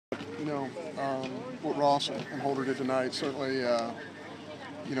you know, what Ross and Holder did tonight. Certainly,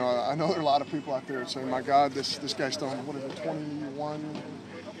 you know, I know there are a lot of people out there saying, my God, this guy's throwing, what is it, 21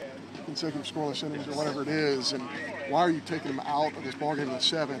 consecutive scoreless innings or whatever it is, and why are you taking him out of this ballgame in the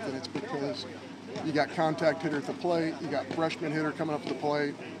seventh? And it's because you got contact hitter at the plate, you got freshman hitter coming up to the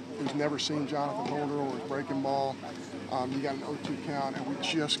plate who's never seen Jonathan Holder or his breaking ball. You got an 0-2 count, and we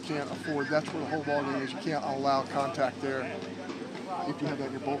just can't afford. That's where the whole ballgame is. You can't allow contact there if you have that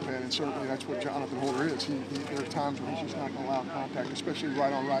in your bullpen, and certainly that's what Jonathan Holder is. There are times when he's just not going to allow contact, especially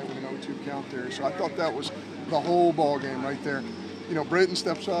right on right with an 0-2 count there. So I thought that was the whole ballgame right there. You know, Britton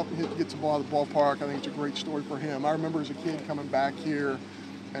steps up and gets the ball out of the ballpark. I think it's a great story for him. I remember as a kid coming back here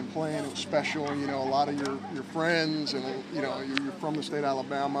and playing. It was special. You know, a lot of your friends, and you know, you're from the state of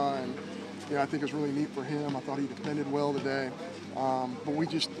Alabama, and you know, I think it was really neat for him. I thought he defended well today. But we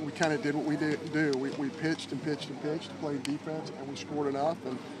kind of did what we do. We pitched and pitched and pitched, played defense, and we scored enough.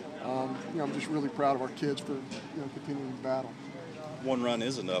 And you know, I'm just really proud of our kids for continuing to battle. One run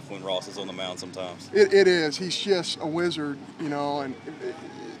is enough when Ross is on the mound sometimes. It is. He's just a wizard, you know, and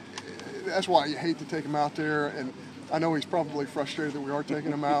that's why you hate to take him out there. And I know he's probably frustrated that we are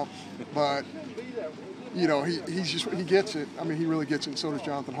taking him out, but you know, he gets it. I mean, he really gets it, and so does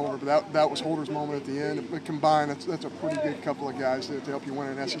Jonathan Holder. But that was Holder's moment at the end. But combined, that's a pretty good couple of guys to help you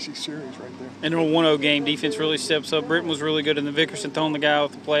win an SEC series right there. And in a 1-0 game, defense really steps up. Britton was really good, and the Vickerson throwing the guy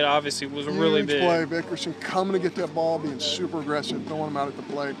off the plate obviously was really big. Huge play. Vickerson coming to get that ball, being super aggressive, throwing him out at the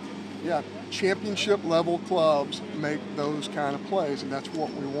plate. Yeah, championship-level clubs make those kind of plays, and that's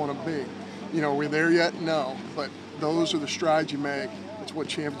what we want to be. You know, are we there yet? No, but those are the strides you make. It's what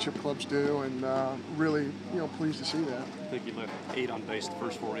championship clubs do, and really, you know, pleased to see that. I think you left 8 on base the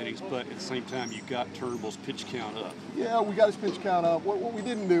first 4 innings, but at the same time, you got Turnbull's pitch count up. Yeah, we got his pitch count up. What we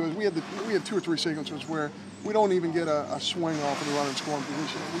didn't do is we had 2 or 3 sequences where we don't even get a swing off of the runner in scoring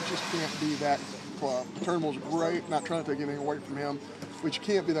position. We just can't be that club. Turnbull's great, not trying to take anything away from him, but you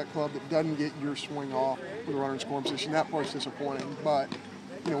can't be that club that doesn't get your swing off with the runner in scoring position. That part's disappointing, but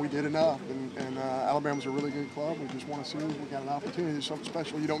you know, we did enough, and Alabama's a really good club. We just want to see we got an opportunity to do something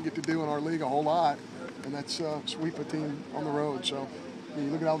special you don't get to do in our league a whole lot, and that's sweep a team on the road. So you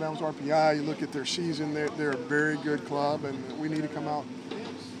look at Alabama's RPI, you look at their season, they're a very good club, and we need to come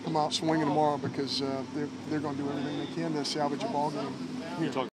out swinging tomorrow because they're going to do everything they can to salvage a ball game here.